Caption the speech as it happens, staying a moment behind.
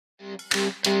Okay,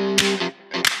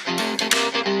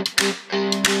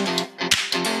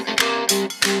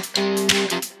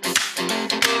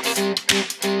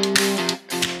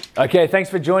 thanks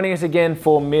for joining us again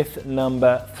for myth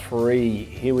number 3.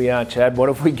 Here we are, Chad. What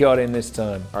have we got in this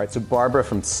time? All right, so Barbara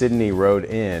from Sydney wrote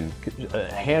in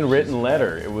a handwritten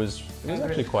letter. It was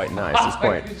actually quite nice. It's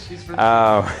quite.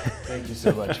 Thank you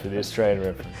so much for the Australian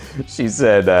reference. She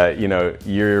said, you know,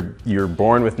 you're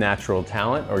born with natural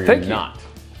talent, or you're not.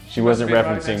 She wasn't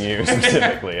referencing you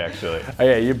specifically, actually. Oh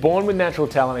yeah, you're born with natural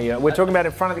talent. We're talking about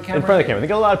in front of the camera? In front of the camera. I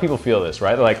think a lot of people feel this,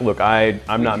 right? They're like, look,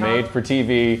 I'm not made for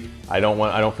TV. I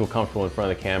don't feel comfortable in front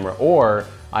of the camera. Or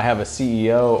I have a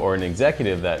CEO or an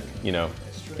executive that, you know,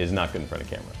 is not good in front of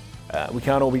camera. We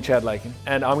can't all be Chad Lakin.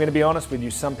 And I'm going to be honest with you,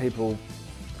 some people,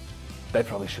 they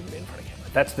probably shouldn't be in front of camera.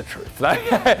 That's the truth.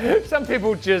 Like, some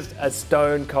people just are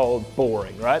stone cold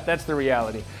boring, right? That's the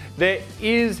reality. There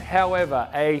is, however,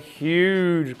 a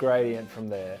huge gradient from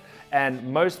there. And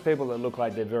most people that look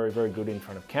like they're very, very good in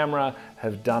front of camera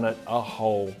have done it a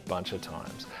whole bunch of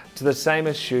times. It's the same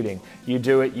as shooting. You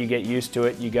do it, you get used to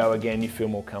it, you go again, you feel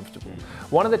more comfortable.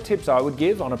 One of the tips I would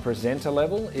give on a presenter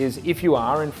level is if you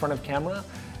are in front of camera,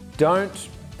 don't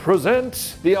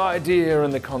present the idea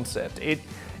and the concept. It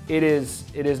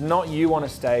is not you on a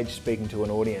stage speaking to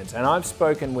an audience. And I've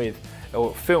spoken with,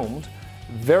 or filmed,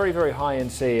 very, very high-end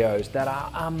CEOs that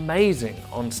are amazing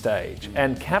on stage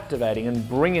and captivating and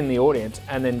bring in the audience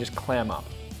and then just clam up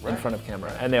in front of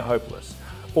camera and they're hopeless.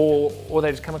 Or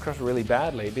they just come across really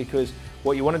badly, because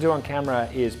what you want to do on camera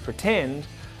is pretend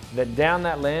that down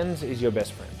that lens is your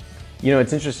best friend. You know,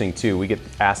 it's interesting too, we get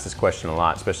asked this question a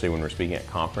lot, especially when we're speaking at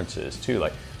conferences too,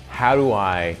 like, how do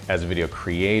I, as a video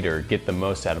creator, get the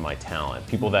most out of my talent?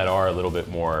 People that are a little bit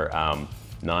more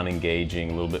non-engaging,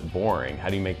 a little bit boring, how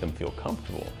do you make them feel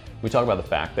comfortable? We talk about the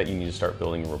fact that you need to start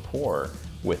building a rapport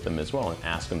with them as well and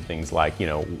ask them things like, you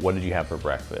know, what did you have for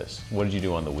breakfast? What did you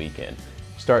do on the weekend?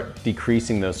 Start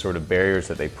decreasing those sort of barriers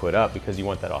that they put up, because you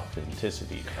want that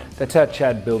authenticity. That's how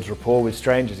Chad builds rapport with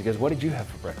strangers. He goes, what did you have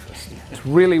for breakfast? It's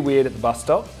really weird at the bus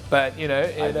stop, but you know,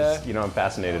 I'm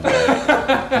fascinated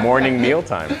by morning meal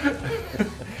time.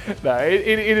 No, it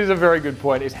is a very good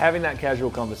point. It's having that casual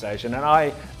conversation. And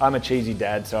I'm a cheesy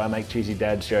dad, so I make cheesy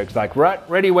dad jokes like, right,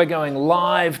 ready, we're going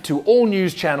live to all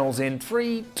news channels in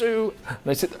 3, 2, and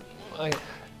they sit there.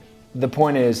 The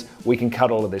point is, we can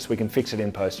cut all of this. We can fix it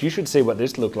in post. You should see what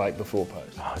this looked like before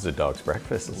post. Oh, it's a dog's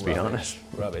breakfast, let's be honest.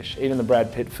 Rubbish. Even the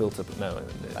Brad Pitt filter, but no one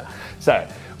can do that. So,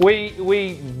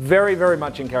 we very, very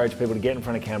much encourage people to get in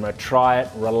front of camera, try it,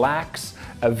 relax.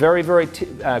 A very, very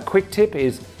quick tip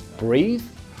is breathe.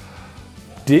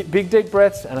 Big deep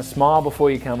breaths and a smile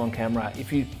before you come on camera.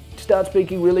 If you start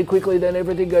speaking really quickly, then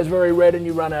everything goes very red and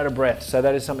you run out of breath. So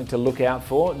that is something to look out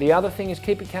for. The other thing is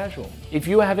keep it casual. If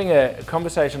you're having a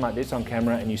conversation like this on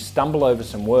camera and you stumble over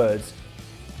some words,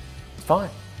 it's fine.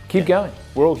 Keep going.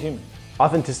 We're all human.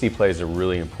 Authenticity plays a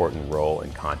really important role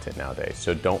in content nowadays.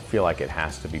 So don't feel like it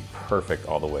has to be perfect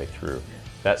all the way through.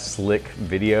 That slick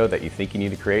video that you think you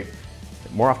need to create,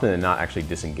 more often than not, actually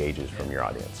disengages from your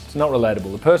audience. It's not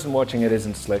relatable. The person watching it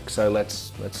isn't slick, so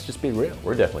let's just be real.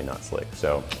 We're definitely not slick,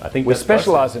 so I think we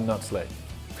specialize in not slick.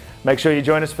 Make sure you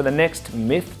join us for the next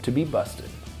myth to be busted.